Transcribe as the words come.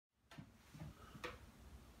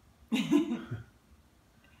You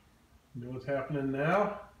know what's happening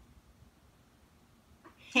now?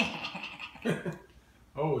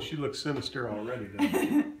 Oh, she looks sinister already,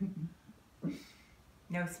 doesn't she?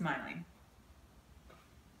 No smiling.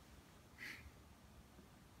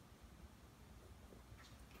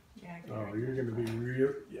 Yeah, oh, you're going to be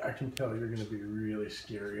real. I can tell you're going to be really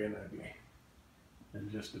scary and ugly in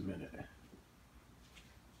just a minute.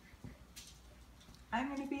 I'm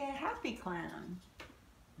going to be a happy clown.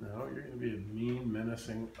 No, you're going to be a mean,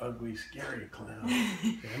 menacing, ugly, scary clown.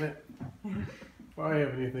 Damn it. Why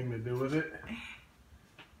have anything to do with it?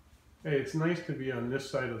 Hey, it's nice to be on this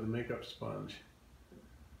side of the makeup sponge.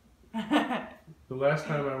 The last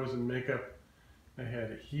time I was in makeup, I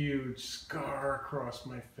had a huge scar across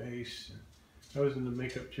my face. I was in the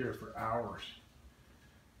makeup chair for hours.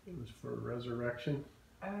 It was for Resurrection.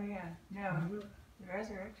 Oh yeah, no,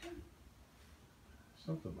 Resurrection?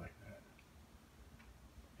 Something like that.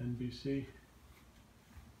 NBC.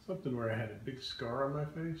 Something where I had a big scar on my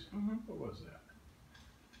face. Mm-hmm. What was that?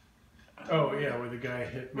 Oh yeah, where the guy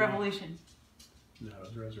hit me. Revolution. No, it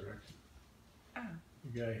was Resurrection. Oh.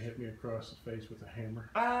 The guy hit me across the face with a hammer.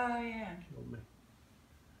 Oh yeah. Killed me.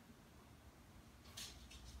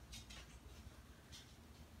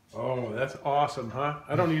 Oh, that's awesome, huh?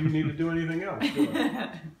 I don't even need to do anything else, do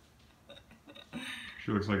I?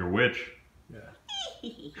 She looks like a witch. Yeah.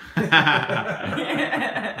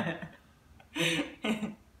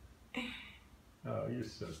 Oh, you're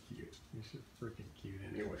so cute. You're so freaking cute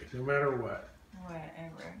anyway, no matter what.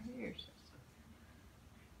 Whatever. You're so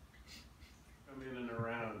Come in and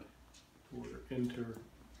around. We're into...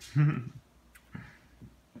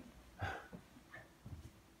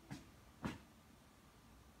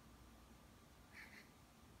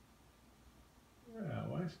 Yeah,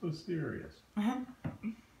 why so serious?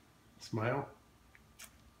 Smile.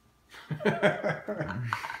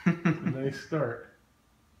 Nice start.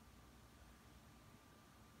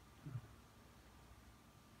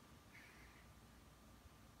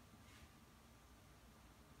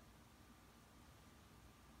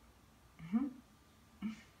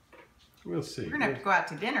 We'll see. We're gonna have to go out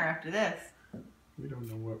to dinner after this. We don't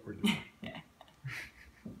know what we're doing.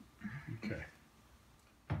 Okay.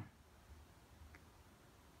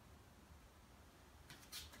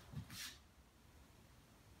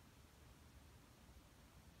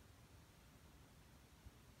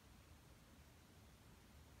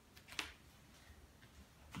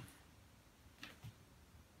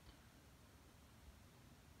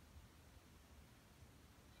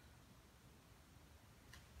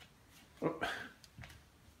 Oh.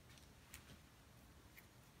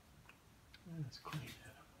 That's clean.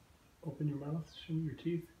 Open your mouth, show me your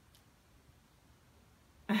teeth.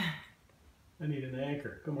 I need an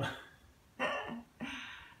anchor. Come on.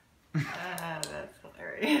 That's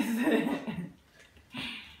hilarious.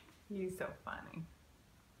 You're so funny.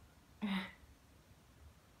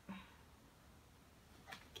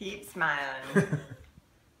 Keep smiling.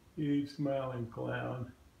 Keep smiling,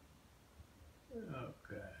 clown.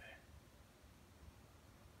 Okay.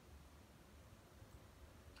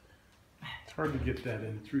 It's hard to get that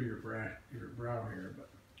in through your brow here, but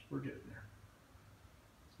we're getting there.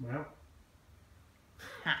 Smile.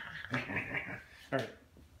 All right.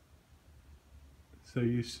 So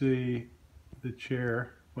you see the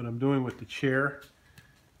chair. What I'm doing with the chair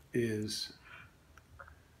is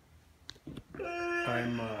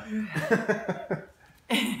I'm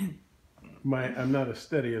not as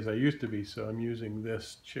steady as I used to be, so I'm using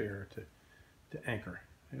this chair to anchor.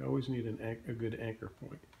 I always need a good anchor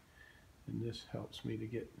point. And this helps me to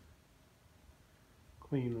get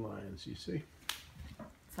clean lines, you see?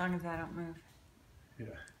 As long as I don't move.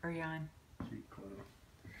 Yeah. Or yawn. Keep clean.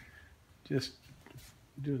 Just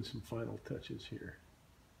doing some final touches here.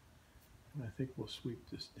 And I think we'll sweep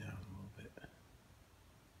this down a little bit.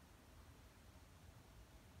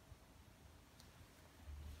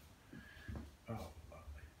 Oh,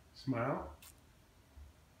 lovely. Smile.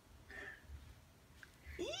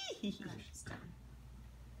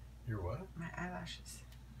 Your what? My eyelashes.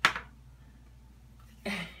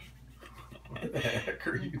 What the heck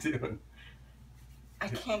are you doing? I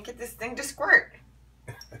can't get this thing to squirt.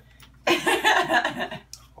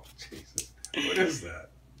 Oh, Jesus. What is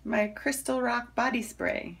that? My Crystal Rock body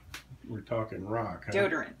spray. We're talking rock, huh?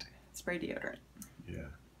 Deodorant. Spray deodorant. Yeah.